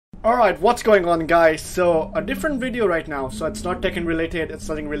Alright, what's going on, guys? So, a different video right now. So it's not Tekken related, it's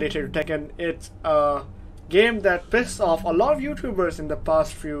nothing related to Tekken. It's a game that pissed off a lot of YouTubers in the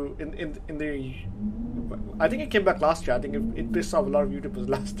past few, I think it came back last year. I think it pissed off a lot of YouTubers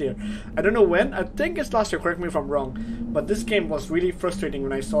last year. I don't know when, I think it's last year, correct me if I'm wrong. But this game was really frustrating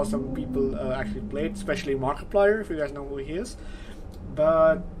when I saw some people actually play it, especially Markiplier, if you guys know who he is.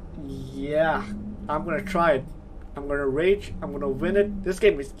 But, yeah, I'm gonna try it. I'm gonna rage, I'm gonna win it. This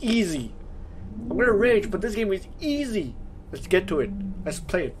game is easy. I'm gonna rage, but this game is easy. Let's get to it. Let's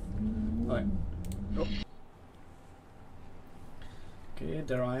play it. Alright. Oh. Okay,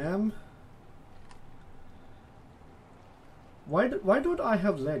 there I am. Why don't I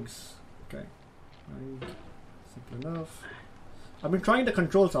have legs? Okay. Simple enough. I've been trying the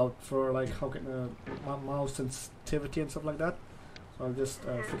controls out for like how can my mouse sensitivity and stuff like that. So I'll just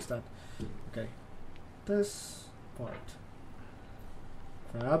fix that. Okay. This part.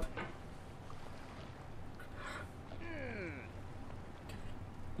 Grab.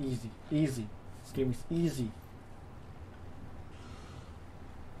 Easy, easy. This game is easy.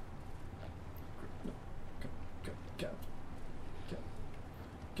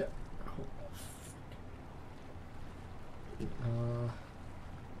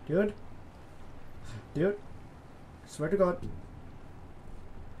 Get. Dude. Swear to God.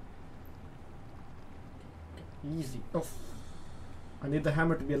 Easy. Oh, I need the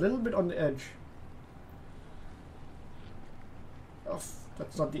hammer to be a little bit on the edge. Oh,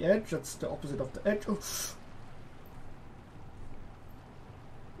 that's not the edge. That's the opposite of the edge. Oh.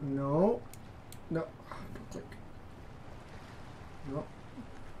 No. Don't click. No.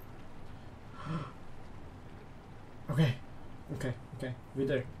 Okay. We're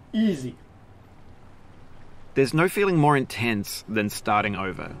there. Easy. There's no feeling more intense than starting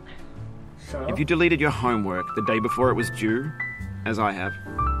over. If you deleted your homework the day before it was due, as I have,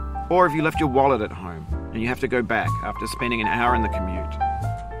 or if you left your wallet at home and you have to go back after spending an hour in the commute.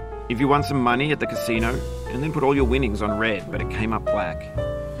 If you won some money at the casino and then put all your winnings on red but it came up black.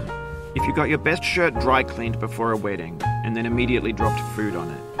 If you got your best shirt dry cleaned before a wedding and then immediately dropped food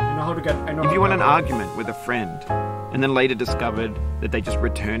on it. If you won an argument with a friend and then later discovered that they just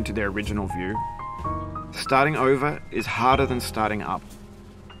returned to their original view. Starting over is harder than starting up.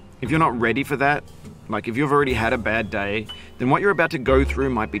 If you're not ready for that, like if you've already had a bad day, then what you're about to go through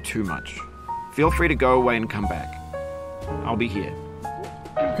might be too much. Feel free to go away and come back. I'll be here.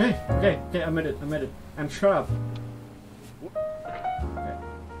 Okay, I'm at it. And shut up. Okay,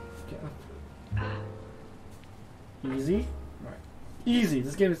 get up. Easy? Right. Easy,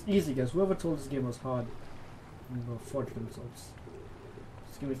 this game is easy, guys. Whoever told this game was hard, I'm gonna forge themselves.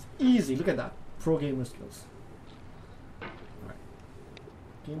 This game is easy, look at that. Pro gamer skills.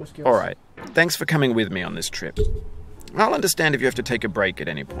 Alright, thanks for coming with me on this trip. I'll understand if you have to take a break at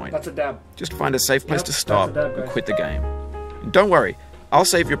any point. That's a dab. Just find a safe place to stop and quit the game. And don't worry, I'll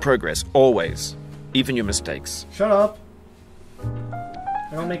save your progress, always. Even your mistakes. Shut up! I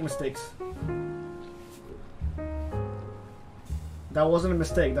don't make mistakes. That wasn't a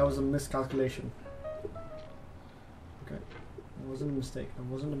mistake, that was a miscalculation. Okay. That wasn't a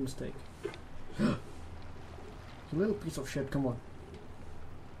mistake. You little piece of shit, come on.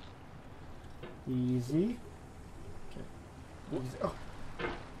 Easy. Okay. Easy. Oh.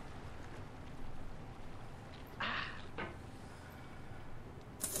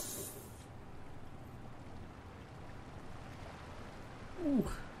 Ooh.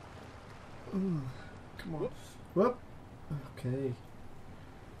 Come on. Whoop. Okay.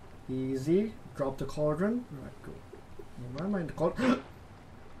 Easy. Drop the cauldron. Alright, cool. Why am I in the cauldron?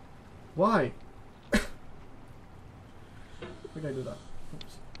 Why? Why did I do that?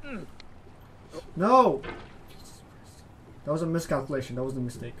 Oops. No! That was a miscalculation. That was a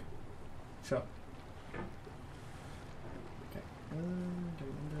mistake. Shut up. Okay.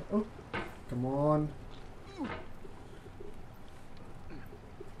 Oh! Come on.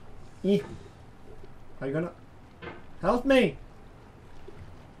 Are you gonna help me?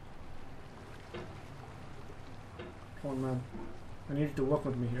 Come on, man. I need you to work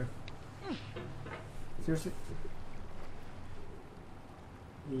with me here. Seriously?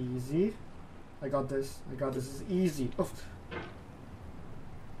 Easy. I got this. This is easy. Oh.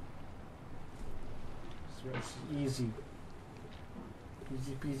 This is easy.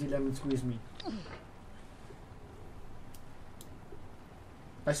 Easy peasy lemon squeeze me.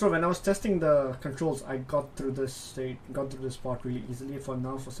 I swear when I was testing the controls, I got through this part really easily. For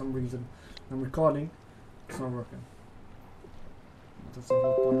now, for some reason, I'm recording. It's not working. That's the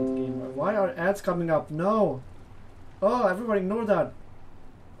whole point of the game. Why are ads coming up? No. Oh, everybody ignore that.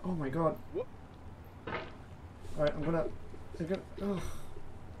 Oh my god. Alright, I'm gonna...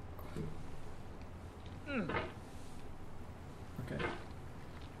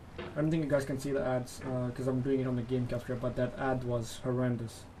 I don't think you guys can see the ads because I'm doing it on the game capture, but that ad was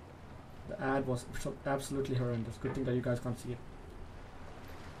horrendous. The ad was absolutely horrendous. Good thing that you guys can't see it.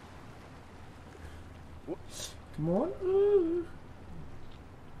 Come on.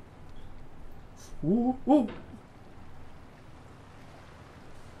 Ooh, ooh.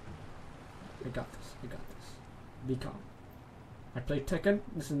 I got this. I got this. Be calm. I played Tekken.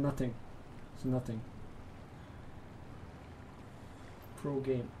 This is nothing. This is nothing. Pro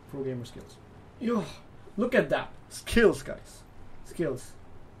gamer skills. Yo, look at that. Skills, guys. Skills.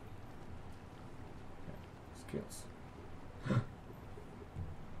 Okay. Skills.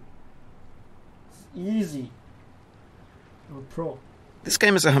 It's easy. I'm a pro. This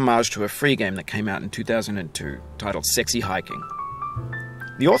game is a homage to a free game that came out in 2002 titled Sexy Hiking.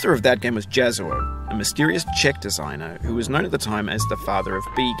 The author of that game was Jazuo, a mysterious Czech designer who was known at the time as the father of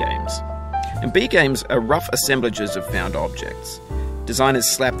B games. And B games are rough assemblages of found objects. Designers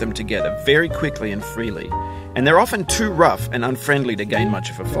slap them together very quickly and freely, and they're often too rough and unfriendly to gain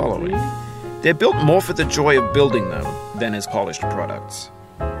much of a following. They're built more for the joy of building them than as polished products.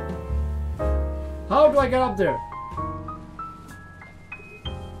 How do I get up there?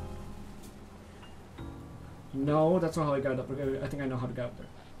 No, that's not how I got up. Okay, I think I know how to get up there.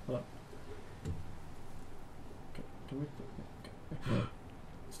 Hold on. Okay, can we... Okay.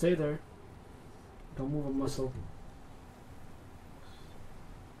 Stay there. Don't move a muscle.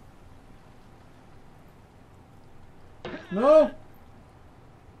 No!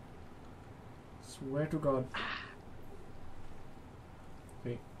 Swear to God.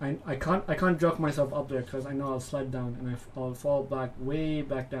 Wait, I can't jerk myself up there because I know I'll slide down and I'll fall back way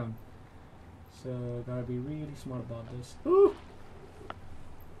back down. So gotta be really smart about this. Ooh!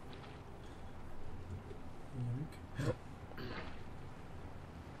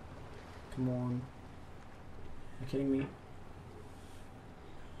 Come on. Are you kidding me?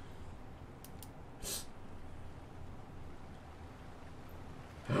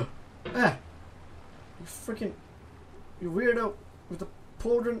 Ah! You freaking... You weirdo with the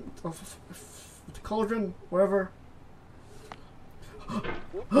cauldron... with the cauldron, wherever.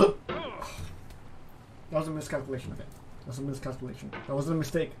 That was a miscalculation, okay. That was a miscalculation. That wasn't a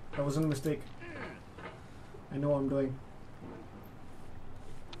mistake. That wasn't a mistake. I know what I'm doing.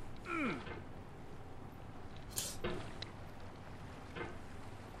 I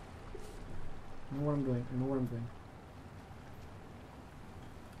know what I'm doing. I know what I'm doing.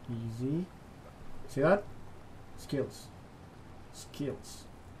 Easy. See that? Skills. Skills.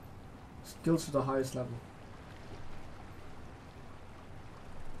 Skills to the highest level.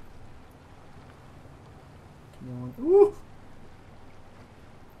 Come on. Ooh!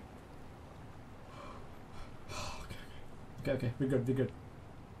 Okay, we're good, we're good.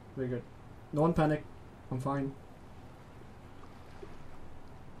 We're good. No one panic. I'm fine.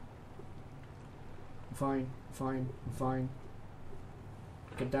 I'm fine, I'm fine, I'm fine.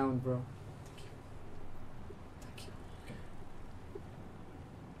 Get down, bro. Thank you. Thank you. Okay.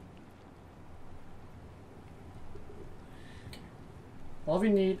 Okay. All we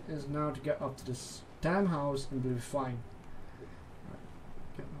need is now to get up to this damn house and we'll be fine. Alright.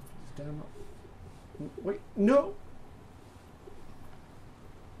 Get up to this damn house. Wait, no!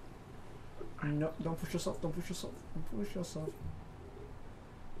 No, don't push yourself, don't push yourself, don't push yourself.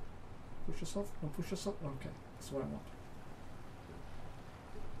 Push yourself, don't push yourself. Okay, that's what I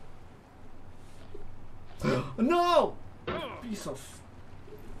want. No! Piece of...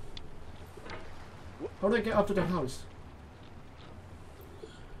 How do I get up to the house?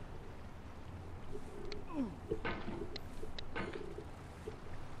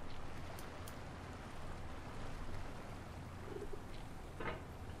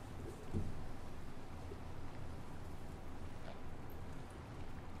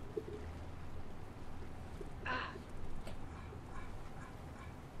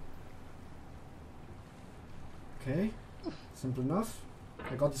 Okay, simple enough.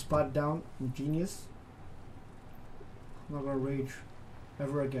 I got this part down. I'm genius. I'm not gonna rage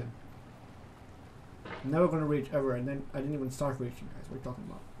ever again. I'm never gonna rage ever, and then I didn't even start raging, guys. What are you talking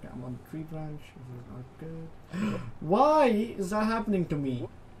about? Okay, I'm on the tree branch. This is not good. Why is that happening to me?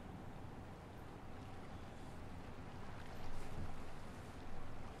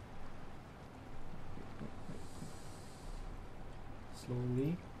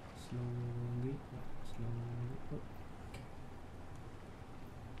 Slowly, slowly, slowly. Oh, okay.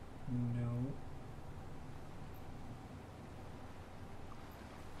 No.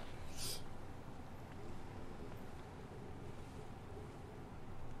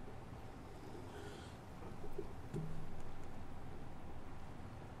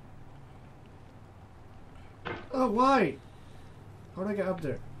 Oh, why? How do I get up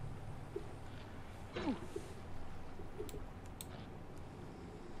there?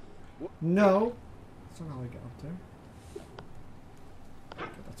 No. That's not how I get up there.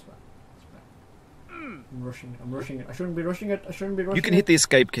 Okay, that's bad. That's bad. I'm rushing it. I'm rushing it. I shouldn't be rushing it. I shouldn't be rushing it. You can hit the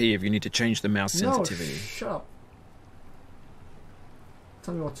escape key if you need to change the mouse sensitivity. No, shut up.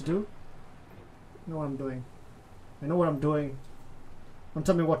 Tell me what to do. I know what I'm doing. I know what I'm doing. Don't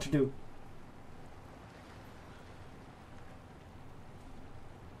tell me what to do.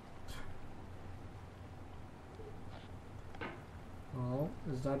 Oh,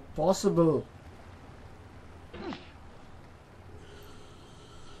 is that possible?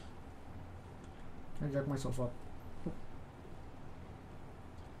 I jack myself up.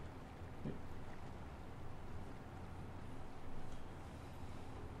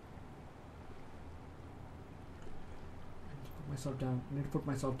 Myself down. I need to put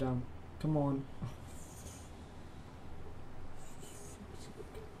myself down. Come on.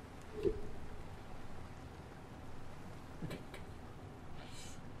 Okay.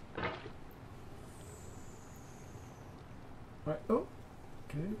 Right. Oh.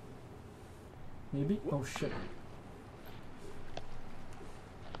 Okay. Maybe. Oh shit.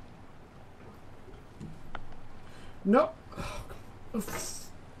 No.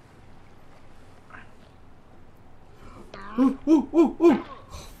 Ooh, ooh, ooh, ooh.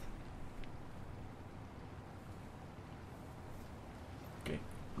 Okay,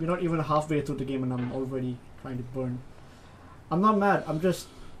 we're not even halfway through the game and I'm already trying to burn. I'm not mad, I'm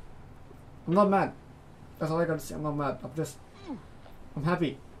not mad. That's all I gotta say. I'm not mad. I'm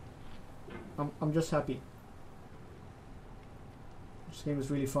happy. I'm just happy. This game is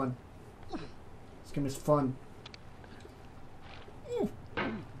really fun. This game is fun.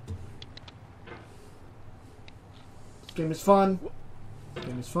 This game is fun. This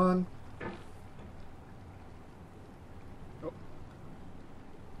game is fun.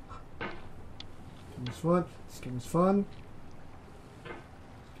 This game is fun. This game is fun.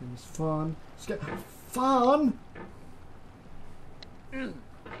 This game is fun. This game fun. You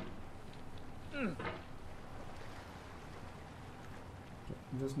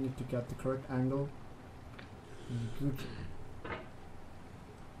just need to get the correct angle. Good.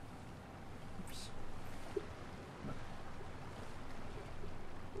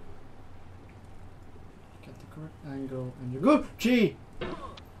 Angle and you're good. Gee, are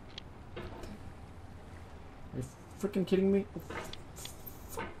you freaking kidding me?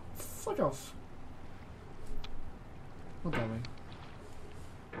 Fuck off. Not that way.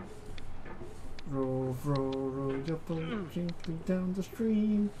 Row, row, row your boat gently down the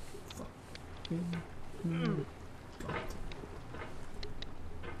stream. Fucking God.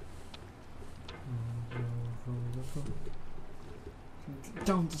 Row your boat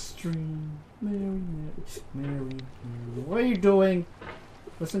down the stream. Mary, Mary. What are you doing?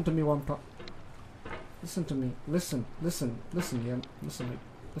 Listen to me one part. Listen to me. Listen, yeah. Listen.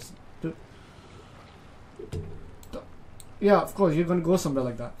 Dude. Yeah, of course, you're gonna go somewhere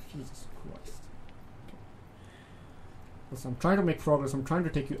like that. Jesus Christ. Okay. Listen, I'm trying to make progress. I'm trying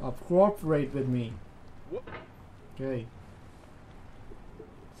to take you up. Cooperate with me. Okay.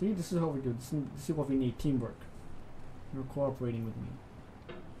 See, this is how we do. This is what we need. Teamwork. You're cooperating with me.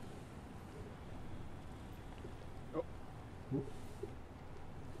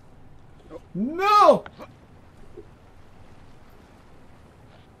 No!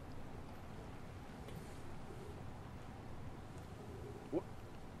 Okay.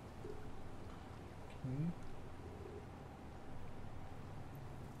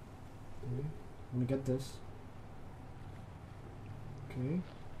 Let me get this. Okay.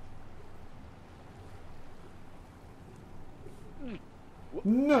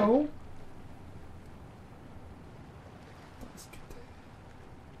 No!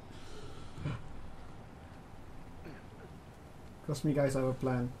 Trust me, guys, I have a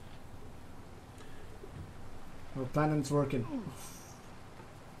plan. I have a plan and it's working.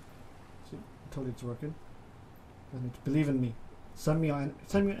 See, I told you it's working. You need to believe in me. Send me your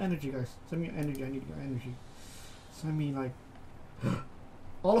energy, guys. Send me your energy. I need your energy. Send me like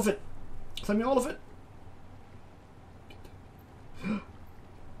all of it. Send me all of it.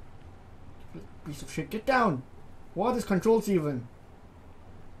 Piece of shit, get down. What is controls even?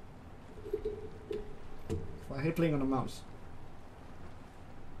 I hate playing on a mouse.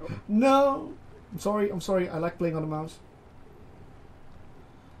 No! I'm sorry, I like playing on the mouse.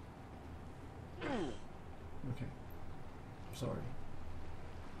 Okay. I'm sorry.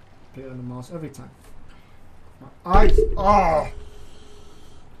 Play on the mouse every time. My eyes! Oh!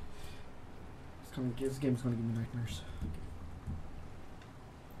 This game's gonna give me nightmares.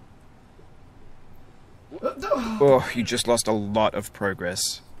 Oh, you just lost a lot of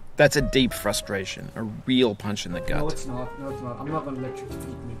progress. That's a deep frustration, a real punch in the gut. No, it's not. No, it's not. I'm not gonna let you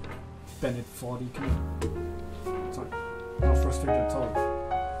defeat me, Bennett Foddy. Come on. It's not frustrated at all.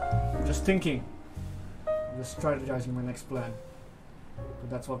 I'm just thinking. I'm just strategizing my next plan. But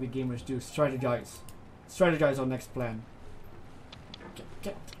that's what we gamers do. Strategize. Strategize our next plan.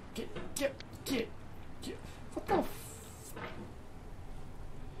 Get. What the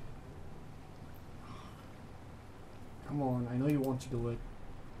Come on, I know you want to do it.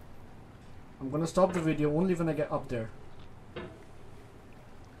 I'm gonna stop the video only when I get up there.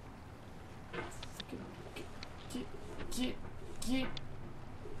 Get.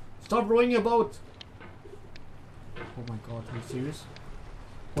 Stop rowing your boat! Oh my god, are you serious?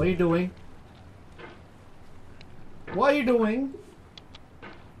 What are you doing? What are you doing?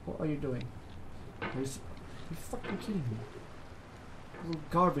 What are you doing? Are you fucking kidding me? Little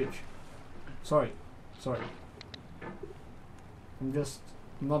garbage. Sorry. I'm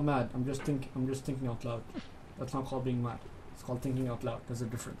not mad. I'm just thinking out loud. That's not called being mad. It's called thinking out loud. There's a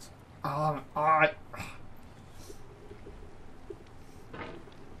difference. My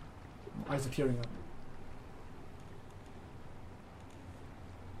eyes are tearing up.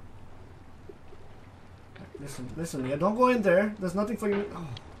 Listen, yeah, don't go in there. There's nothing for you. Oh,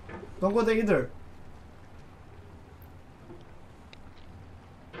 don't go there either.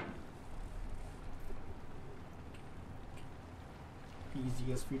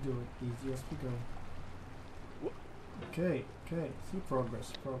 Easy as we do it. Easy as we go. Okay. See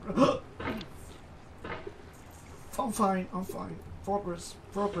progress. I'm fine. Progress.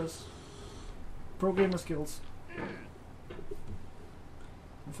 Pro gamer skills.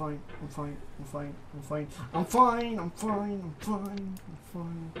 I'm fine.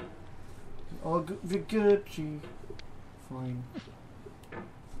 All good. We're good. Fine.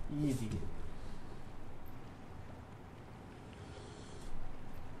 Easy.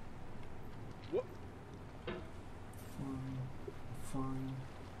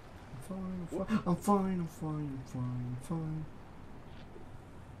 I'm fine.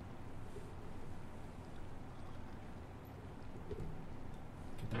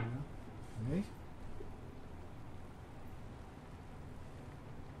 Get down now. Okay.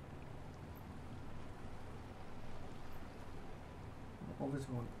 Always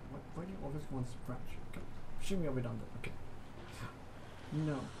want. Why do you always want to branch? Okay. Shimmy over down there. Okay.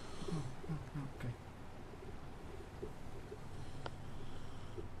 No. Okay.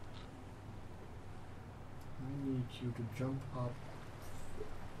 I need you to jump up.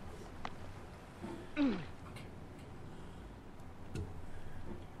 Okay.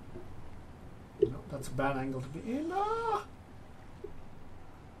 No, that's a bad angle to be in. Ah!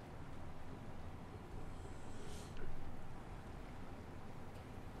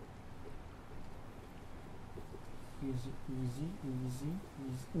 Easy.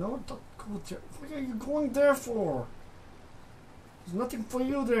 No, don't go there. What are you going there for? There's nothing for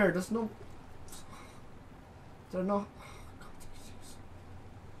you there. There's no. They're not. God,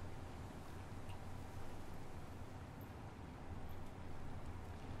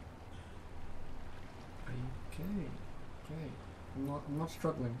 okay. I'm not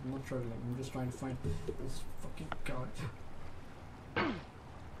struggling. I'm just trying to find this fucking guy.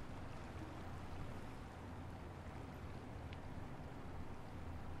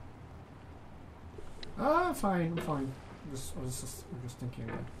 I'm fine. I'm just thinking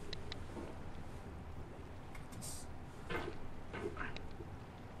again.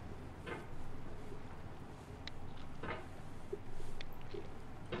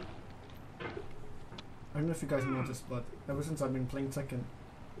 I don't know if you guys noticed, but ever since I've been playing Tekken,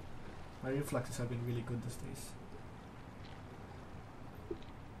 my reflexes have been really good these days.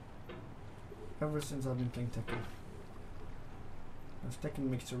 Ever since I've been playing Tekken. As Tekken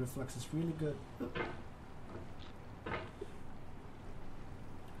makes your reflexes really good.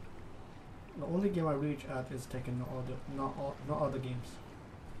 The only game I reach at is Tekken, no other games.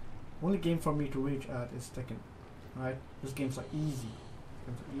 Only game for me to reach at is Tekken. Right? These games are easy.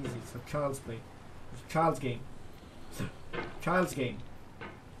 It's a child's play. It's a child's game. Child's game. What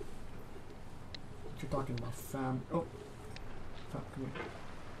you talking about, fam? Oh, fam, come here.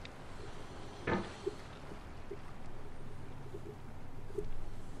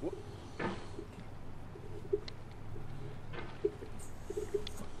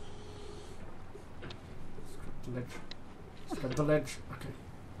 Grab the ledge. Okay.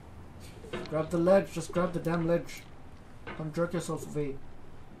 Grab the ledge. Just grab the damn ledge. Don't jerk yourself away.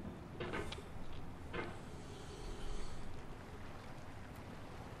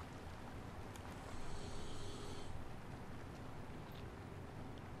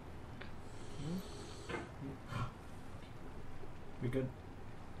 We good?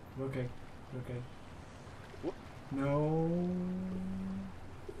 Okay. Okay. No.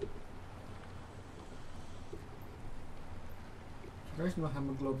 You guys know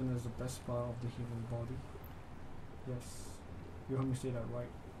hemoglobin is the best part of the human body? Yes. You heard me say that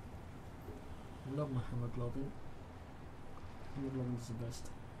right. I love my hemoglobin. Hemoglobin is the best.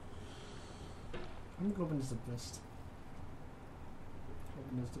 Hemoglobin is the best.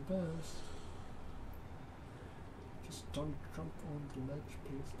 Hemoglobin is the best. Just don't jump on the ledge,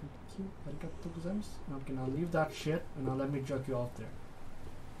 please. Thank you. Arigato gozaimasu. Okay, now leave that shit and now let me jerk you off there.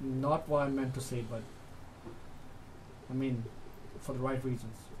 Not what I meant to say, but I mean, for the right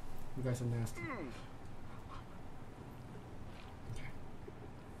reasons. You guys are nasty. Okay.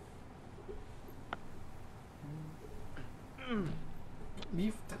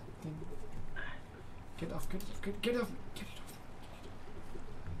 Leave that thing. Get off, get off, get off, get it off.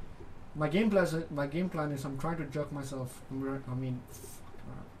 My game plan is I'm trying to jerk myself. I mean,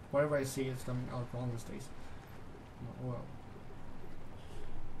 whatever I say is coming out wrong these days. Oh, well.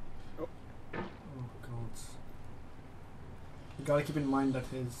 Oh god. You gotta keep in mind that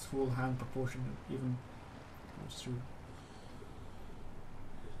his whole hand proportion even goes through.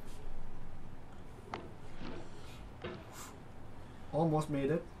 Almost made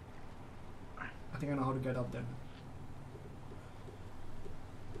it. I think I know how to get up there.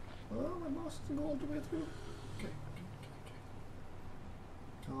 Oh, my mouse doesn't go all the way through. Okay, okay, okay, okay.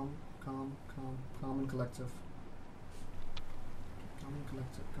 Calm, calm, calm, calm and collective. Calm and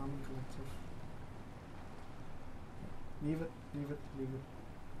collective, calm and collective. Leave it, leave it, leave it.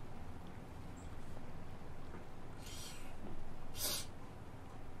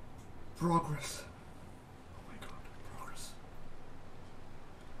 Progress. Oh my god, progress.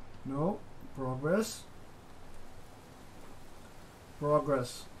 No, progress.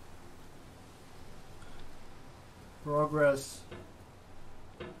 Progress. Progress.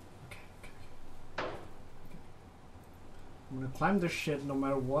 Okay, okay, okay. I'm gonna climb this shit no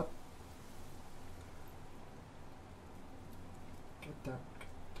matter what. Get down.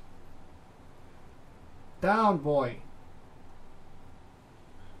 Down, boy.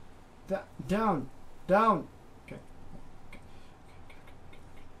 Down. Down. Okay. Okay.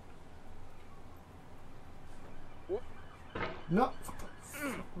 Okay. No.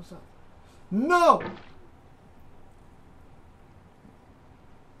 What's that? No.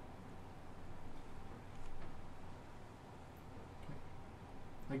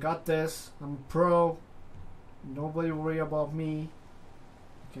 I got this. I'm a pro. Nobody worry about me.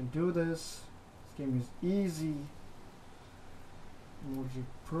 I can do this. This game is easy. Emoji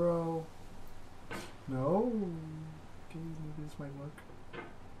Pro. No. Okay, maybe this might work.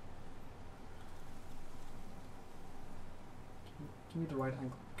 Give me the right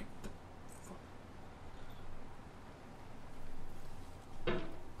angle. Okay.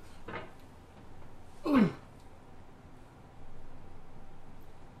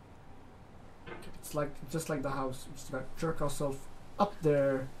 It's like just like the house. We just gotta jerk ourselves up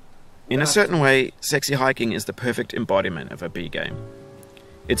there. In a certain way, Sexy Hiking is the perfect embodiment of a B game.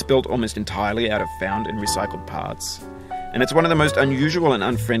 It's built almost entirely out of found and recycled parts, and it's one of the most unusual and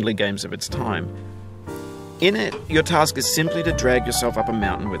unfriendly games of its time. In it, your task is simply to drag yourself up a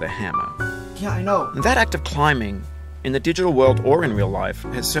mountain with a hammer. Yeah, I know. And that act of climbing, in the digital world or in real life,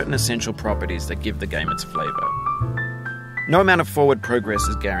 has certain essential properties that give the game its flavour. No amount of forward progress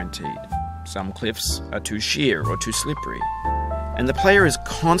is guaranteed. Some cliffs are too sheer or too slippery, and the player is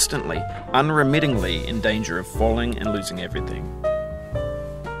constantly, unremittingly in danger of falling and losing everything.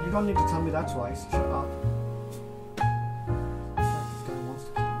 You don't need to tell me that twice. Shut up. This guy wants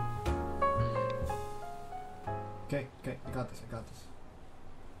to kill me. Okay, okay, I got this, I got this.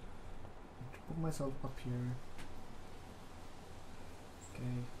 I have to put myself up here.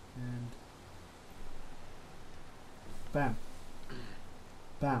 Okay, and bam.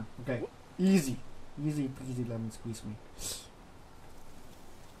 Bam, okay. Easy. Easy peasy lemon squeeze me.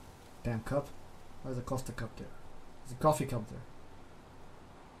 Damn cup. Where's the Costa cup there? There's a coffee cup there.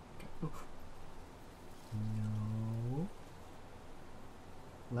 Okay. Oof. No.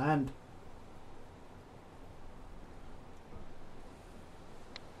 Land.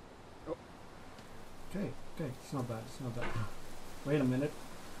 Oh. Okay, okay. It's not bad, it's not bad. Wait a minute.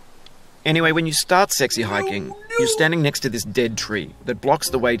 Anyway, when you start Sexy Hiking, you're standing next to this dead tree that blocks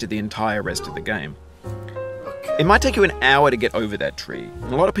the way to the entire rest of the game. It might take you an hour to get over that tree,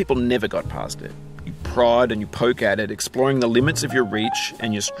 and a lot of people never got past it. You prod and you poke at it, exploring the limits of your reach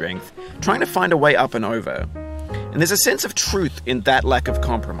and your strength, trying to find a way up and over. And there's a sense of truth in that lack of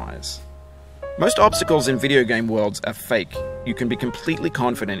compromise. Most obstacles in video game worlds are fake, you can be completely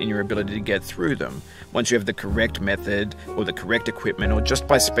confident in your ability to get through them once you have the correct method or the correct equipment or just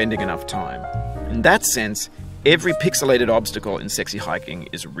by spending enough time. In that sense, every pixelated obstacle in sexy hiking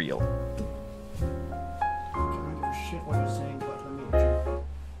is real. I don't give a shit what you're saying, but let me...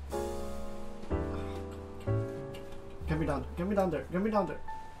 Get me down. Get me down there. Get me down there.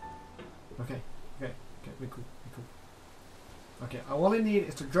 Okay. Okay. Okay. Be cool. Be cool. Okay. All I need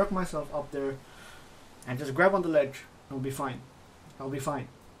is to jerk myself up there and just grab on the ledge. I'll be fine. I'll be fine.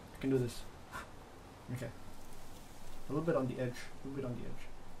 I can do this. Okay. A little bit on the edge. A little bit on the edge.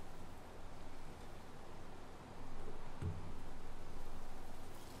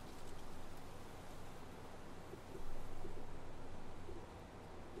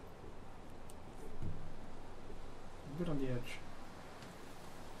 A little bit on the edge.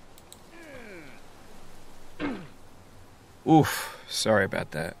 Oof. Sorry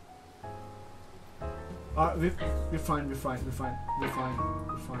about that. We're fine, we're fine, we're fine, we're fine,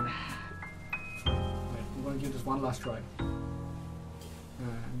 we're fine. Right, I'm gonna give this one last try.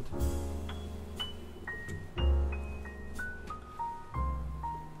 And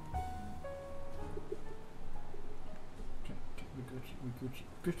okay, we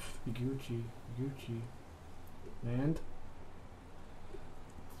Gucci. Land.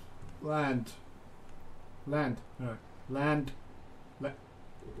 Alright.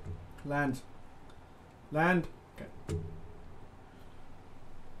 Land. Okay.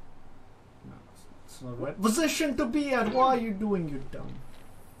 No, it's not the right position to be at. Why are you doing, you dumb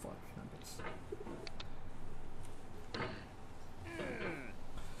fuck nuggets?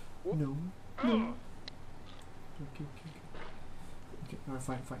 No. Okay. Alright,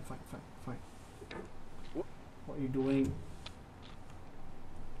 fine. What are you doing?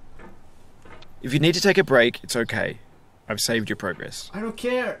 If you need to take a break, it's okay. I've saved your progress. I don't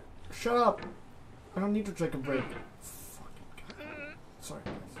care. Shut up. I don't need to take a break. Fucking God. Sorry,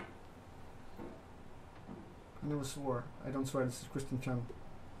 guys. I never swore. I don't swear. This is Christian channel.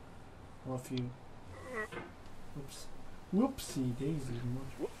 I love you. Oops. Whoopsie daisy.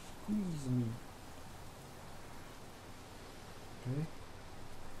 Squeeze me. Okay.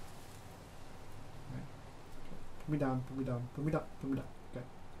 Right. Put me down. Okay.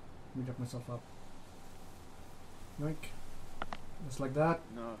 Let me get myself up. Yoink. Just like that.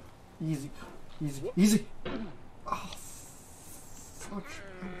 No. Easy. Oh, fuck.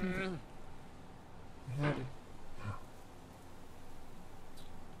 I had it.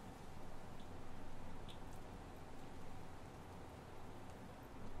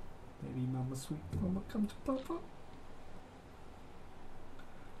 Baby mama, sweet mama, come to papa.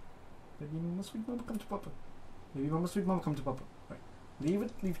 Baby mama, sweet mama, come to papa. Baby mama, sweet mama, come to papa. Right. Leave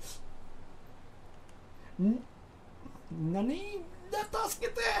it. Nani?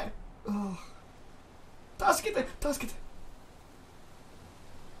 Taskite! Oh. Taskite!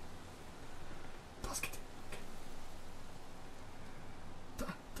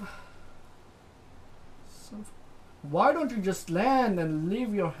 Okay. Why don't you just land and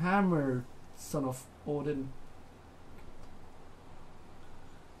leave your hammer, son of Odin?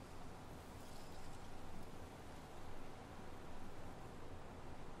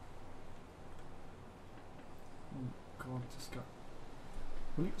 Oh God, this guy.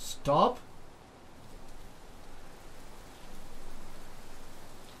 Will you stop?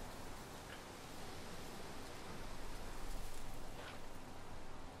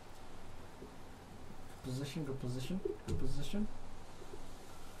 Good position.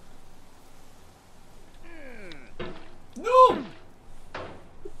 No!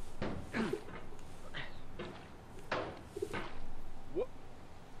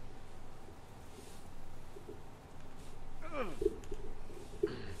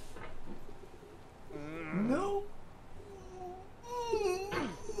 No!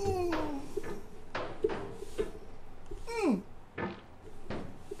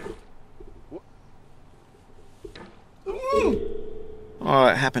 Oh,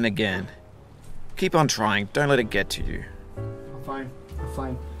 it happened again. Keep on trying. Don't let it get to you. I'm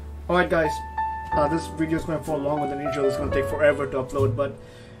fine. Alright guys, this video is going to fall longer than usual. It's going to take forever to upload, but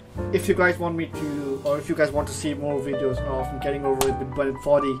if you guys want me to, or if you guys want to see more videos of me getting over it with Bennett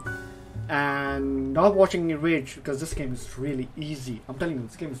Foddy and not watching me rage, because this game is really easy. I'm telling you,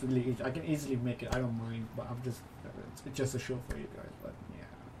 this game is really easy. I can easily make it. I don't mind, but it's just a show for you guys. But yeah,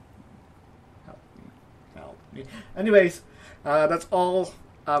 help me. Anyways, that's all.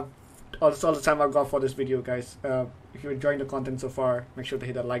 That's all the time I've got for this video, guys. If you're enjoying the content so far, make sure to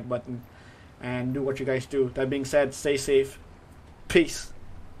hit that like button and do what you guys do. That being said, stay safe. Peace.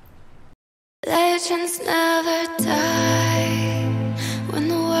 Legends never die when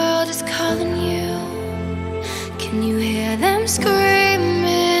the world is calling you. Can you hear them? scream.